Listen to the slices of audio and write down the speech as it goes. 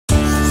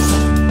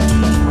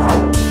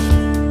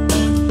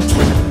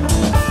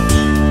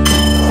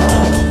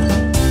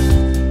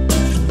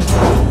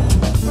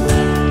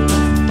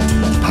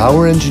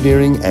power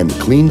engineering and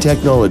clean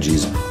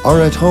technologies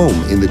are at home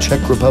in the Czech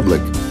Republic.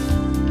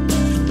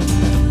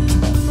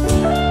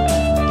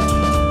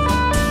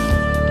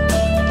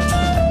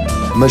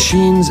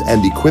 Machines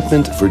and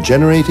equipment for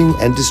generating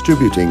and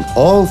distributing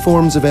all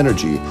forms of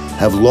energy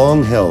have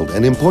long held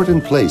an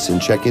important place in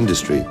Czech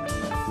industry.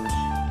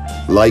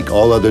 Like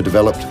all other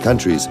developed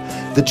countries,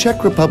 the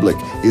Czech Republic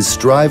is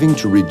striving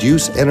to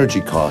reduce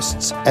energy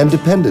costs and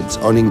dependence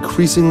on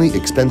increasingly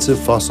expensive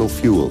fossil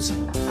fuels.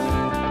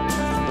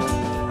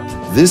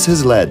 This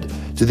has led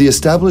to the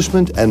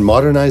establishment and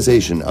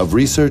modernization of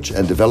research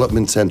and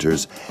development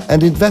centers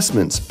and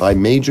investments by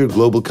major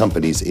global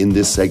companies in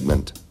this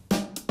segment.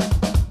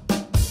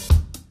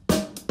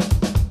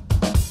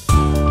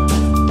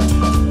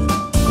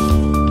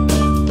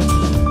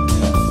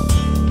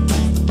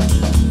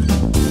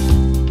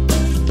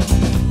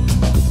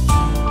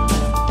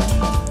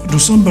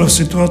 Doosan byl v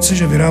situaci,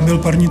 že vyráběl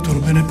parní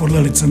turbiny podle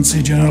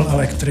licenci General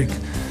Electric.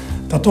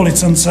 Tato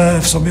licence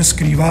v sobě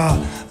skrývá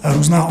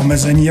různá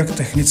omezení, jak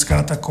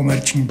technická, tak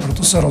komerční.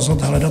 Proto se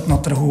rozhodl hledat na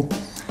trhu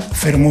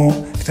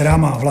firmu, která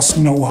má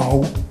vlastní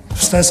know-how.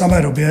 V té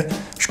samé době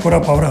Škoda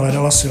Power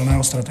hledala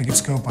silného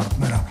strategického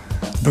partnera.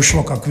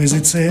 Došlo k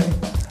akvizici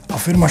a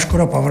firma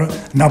Škoda Power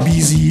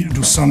nabízí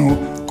Doosanu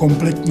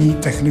kompletní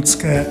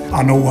technické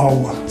a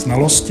know-how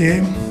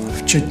znalosti,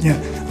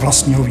 včetně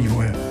vlastního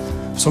vývoje.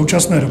 V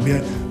současné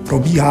době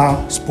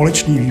probíhá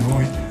společný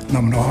vývoj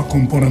na mnoha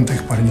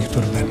komponentech parních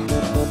turbin.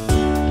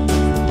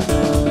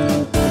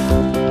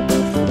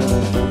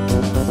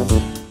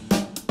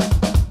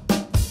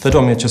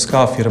 TEDOM je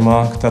česká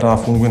firma, která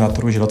funguje na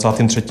trhu již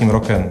 23.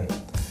 rokem.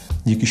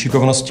 Díky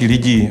šikovnosti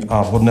lidí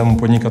a vhodnému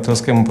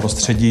podnikatelskému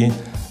prostředí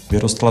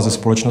vyrostla ze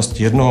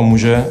společnosti jednoho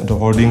muže do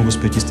holdingu s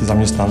 500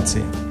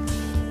 zaměstnanci.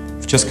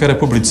 V České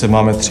republice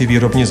máme 3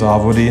 výrobní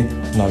závody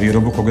na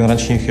výrobu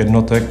kogeneračních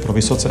jednotek pro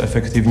vysoce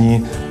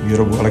efektivní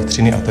výrobu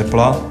elektřiny a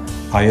tepla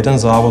a 1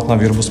 závod na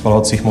výrobu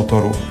spalovacích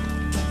motorů.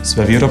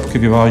 Své výrobky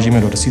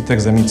vyvážíme do desítek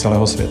zemí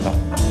celého světa.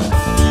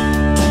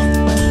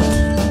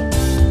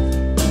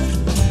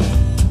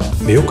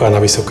 Výuka na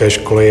vysoké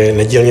škole je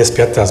nedílně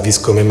spjatá s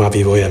výzkumem a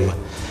vývojem.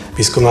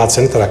 Výzkumná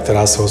centra,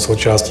 která jsou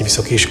součástí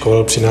vysokých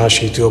škol,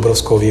 přináší tu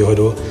obrovskou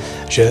výhodu,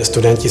 že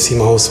studenti si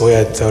mohou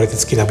svoje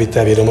teoreticky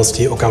nabité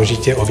vědomosti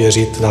okamžitě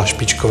ověřit na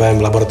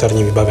špičkovém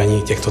laboratorním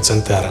vybavení těchto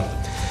center.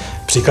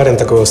 Příkladem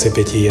takového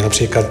sepětí je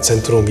například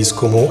Centrum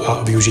výzkumu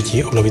a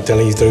využití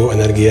obnovitelných zdrojů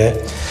energie,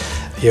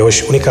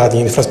 jehož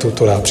unikátní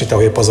infrastruktura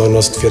přitahuje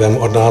pozornost firem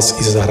od nás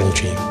i ze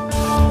zahraničí.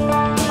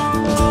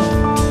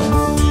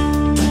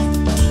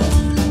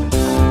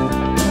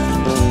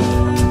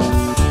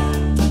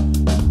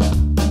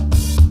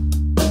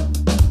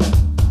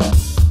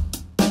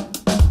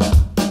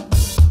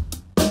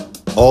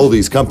 All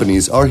these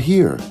companies are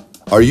here.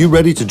 Are you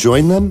ready to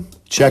join them?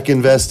 Czech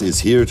Invest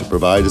is here to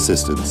provide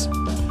assistance.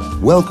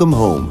 Welcome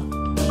home.